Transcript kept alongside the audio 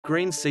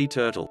Green sea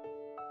turtle.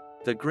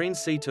 The green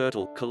sea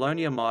turtle,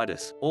 Chelonia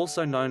mydas,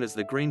 also known as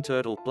the green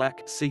turtle,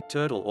 black sea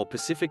turtle or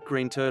Pacific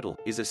green turtle,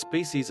 is a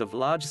species of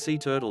large sea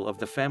turtle of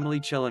the family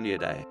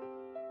Cheloniidae.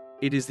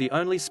 It is the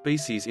only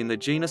species in the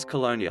genus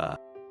Chelonia.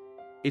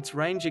 Its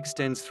range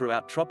extends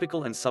throughout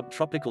tropical and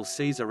subtropical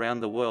seas around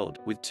the world,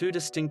 with two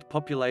distinct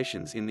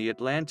populations in the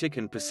Atlantic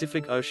and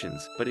Pacific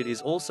Oceans, but it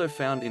is also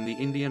found in the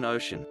Indian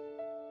Ocean.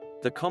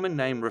 The common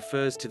name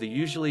refers to the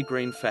usually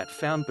green fat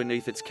found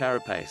beneath its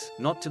carapace,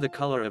 not to the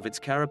color of its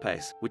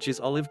carapace, which is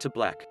olive to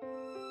black.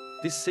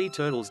 This sea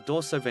turtle's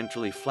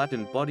dorsoventrally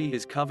flattened body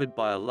is covered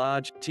by a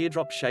large,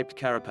 teardrop-shaped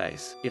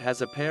carapace. It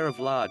has a pair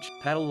of large,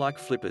 paddle-like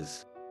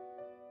flippers.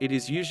 It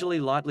is usually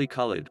lightly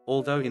colored,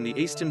 although in the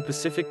eastern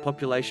Pacific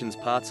populations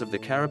parts of the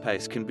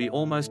carapace can be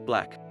almost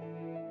black.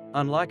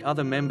 Unlike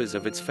other members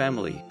of its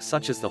family,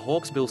 such as the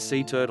hawksbill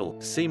sea turtle,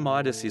 C.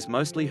 mydas is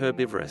mostly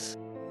herbivorous.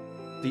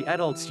 The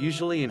adults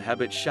usually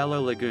inhabit shallow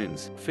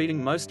lagoons,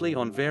 feeding mostly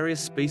on various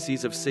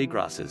species of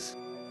seagrasses.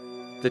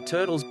 The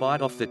turtles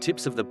bite off the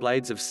tips of the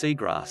blades of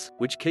seagrass,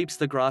 which keeps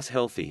the grass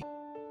healthy.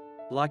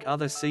 Like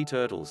other sea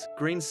turtles,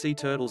 green sea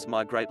turtles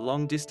migrate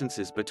long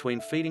distances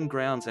between feeding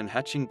grounds and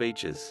hatching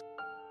beaches.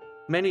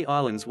 Many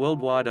islands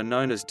worldwide are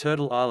known as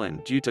Turtle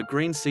Island due to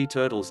green sea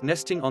turtles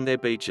nesting on their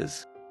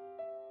beaches.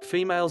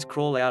 Females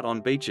crawl out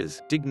on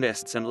beaches, dig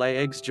nests and lay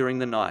eggs during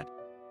the night.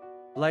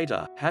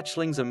 Later,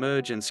 hatchlings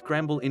emerge and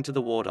scramble into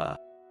the water.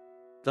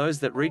 Those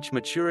that reach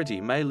maturity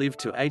may live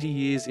to 80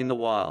 years in the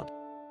wild.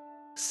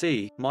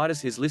 C.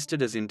 mydas is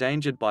listed as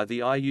endangered by the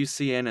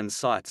IUCN and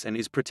CITES and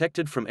is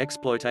protected from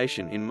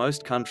exploitation in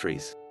most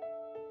countries.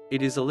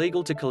 It is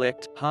illegal to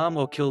collect, harm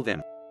or kill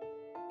them.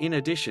 In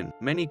addition,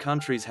 many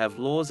countries have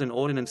laws and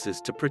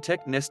ordinances to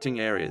protect nesting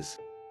areas.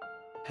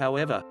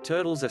 However,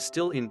 turtles are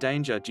still in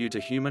danger due to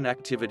human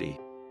activity.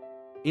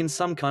 In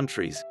some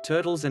countries,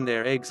 turtles and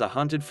their eggs are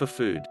hunted for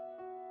food.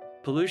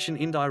 Pollution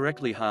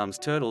indirectly harms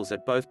turtles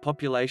at both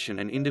population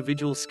and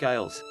individual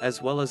scales,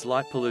 as well as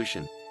light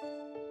pollution.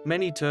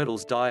 Many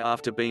turtles die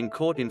after being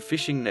caught in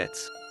fishing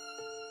nets.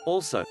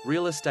 Also,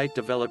 real estate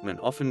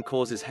development often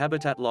causes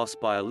habitat loss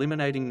by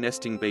eliminating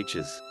nesting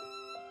beaches.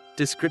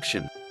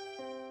 Description: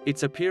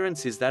 its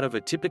appearance is that of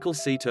a typical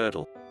sea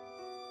turtle.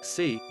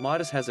 C.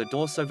 mydas has a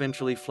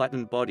dorsoventrally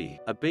flattened body,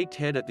 a beaked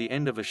head at the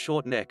end of a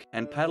short neck,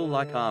 and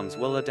paddle-like arms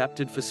well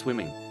adapted for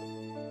swimming.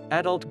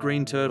 Adult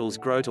green turtles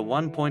grow to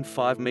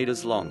 1.5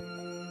 meters long.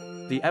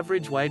 The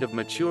average weight of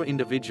mature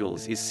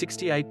individuals is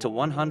 68 to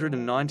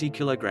 190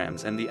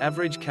 kilograms and the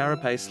average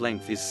carapace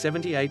length is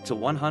 78 to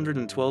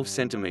 112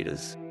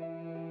 centimeters.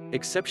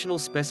 Exceptional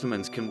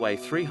specimens can weigh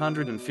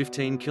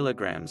 315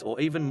 kilograms or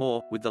even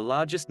more, with the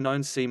largest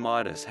known C.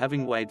 mydas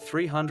having weighed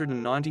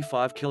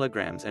 395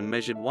 kilograms and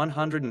measured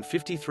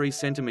 153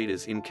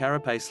 centimeters in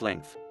carapace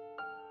length.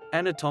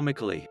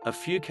 Anatomically, a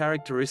few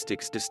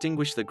characteristics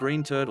distinguish the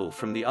green turtle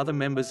from the other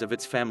members of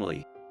its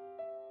family.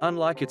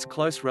 Unlike its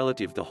close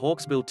relative the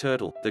hawksbill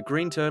turtle, the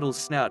green turtle's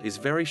snout is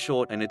very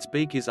short and its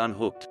beak is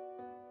unhooked.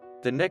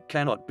 The neck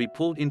cannot be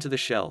pulled into the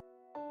shell.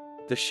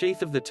 The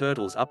sheath of the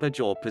turtle's upper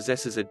jaw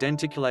possesses a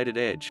denticulated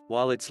edge,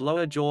 while its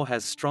lower jaw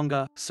has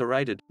stronger,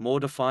 serrated, more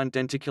defined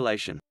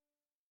denticulation.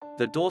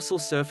 The dorsal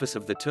surface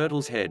of the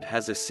turtle's head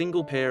has a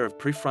single pair of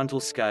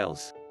prefrontal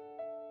scales.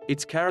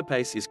 Its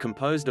carapace is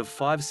composed of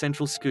 5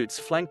 central scutes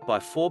flanked by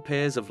 4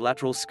 pairs of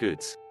lateral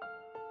scutes.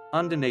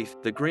 Underneath,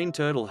 the green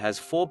turtle has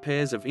 4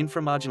 pairs of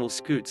inframarginal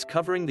scutes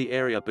covering the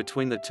area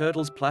between the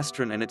turtle's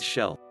plastron and its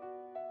shell.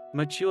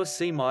 Mature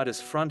C.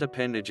 mydas front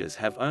appendages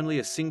have only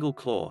a single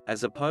claw,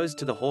 as opposed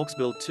to the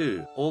hawksbill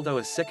too, although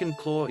a second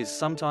claw is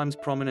sometimes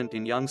prominent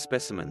in young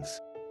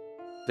specimens.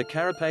 The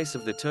carapace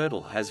of the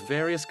turtle has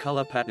various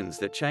color patterns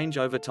that change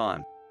over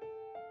time.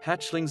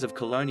 Hatchlings of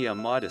Chelonia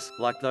mydas,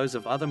 like those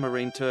of other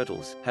marine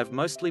turtles, have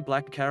mostly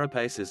black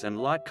carapaces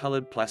and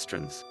light-colored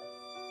plastrons.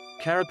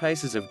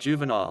 Carapaces of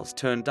juveniles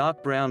turn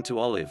dark brown to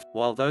olive,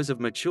 while those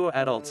of mature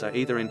adults are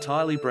either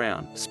entirely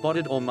brown,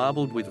 spotted or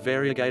marbled with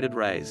variegated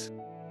rays.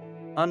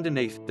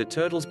 Underneath, the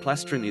turtle's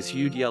plastron is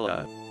hued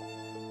yellow.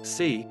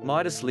 C.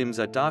 mydas limbs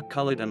are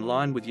dark-colored and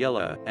lined with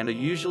yellow, and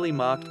are usually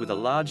marked with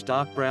a large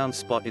dark brown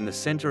spot in the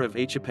center of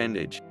each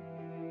appendage.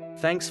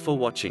 Thanks for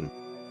watching.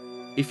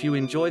 If you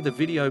enjoy the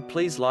video,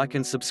 please like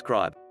and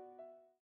subscribe.